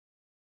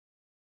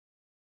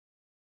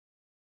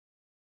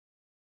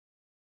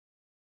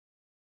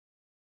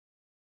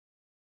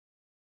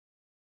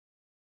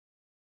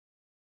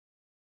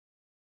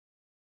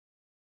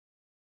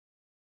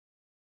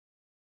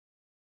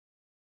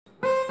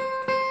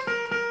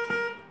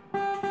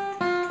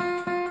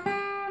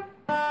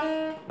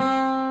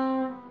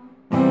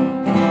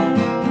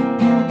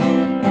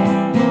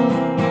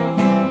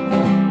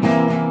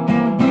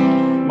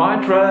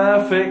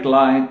traffic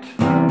light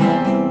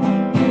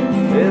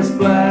is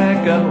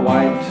black and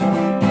white.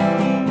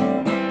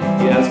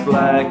 Yes,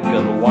 black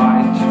and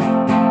white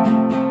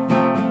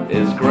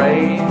is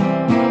grey.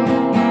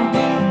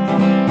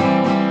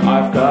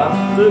 I've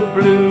got the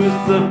blues,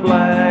 the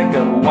black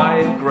and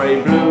white,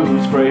 grey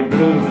blues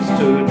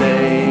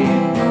today.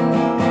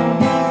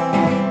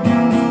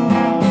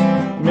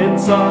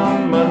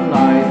 Midsummer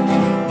night,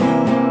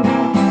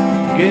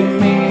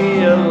 give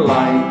me a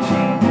light.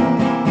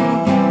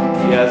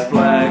 Yes,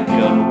 black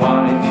and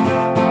white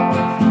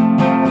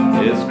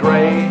is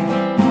grey.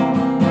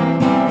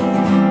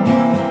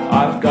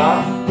 I've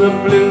got the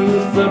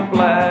blues, the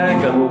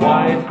black and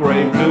white,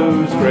 grey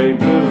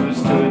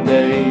blues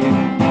today.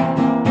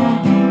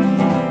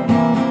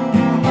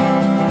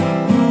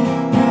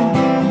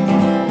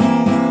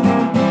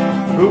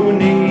 Who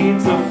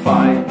needs a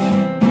fight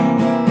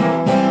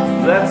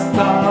that's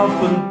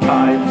tough and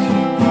tight?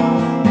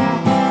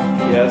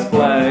 Yes,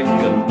 black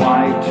and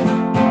white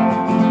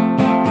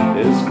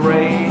is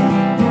grey.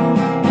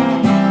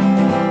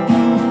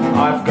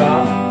 I've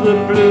got the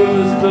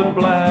blues, the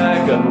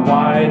black and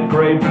white,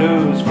 grey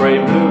blues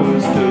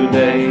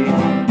today.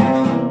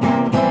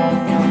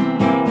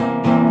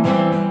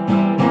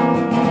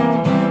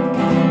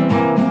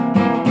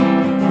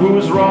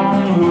 Who's wrong,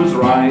 who's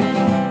right?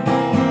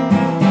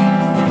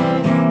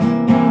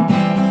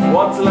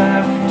 What's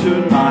left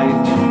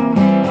tonight?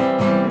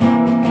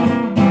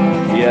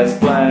 Yes,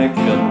 black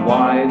and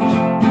white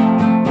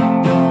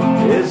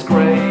is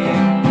grey.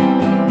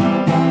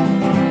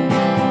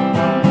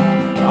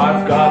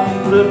 I've got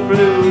the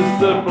blues,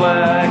 the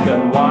black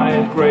and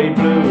white, grey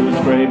blues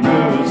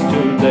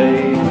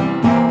today.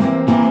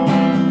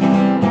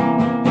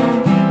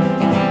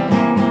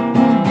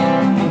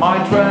 My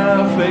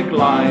traffic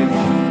light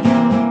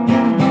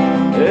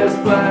is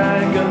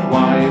black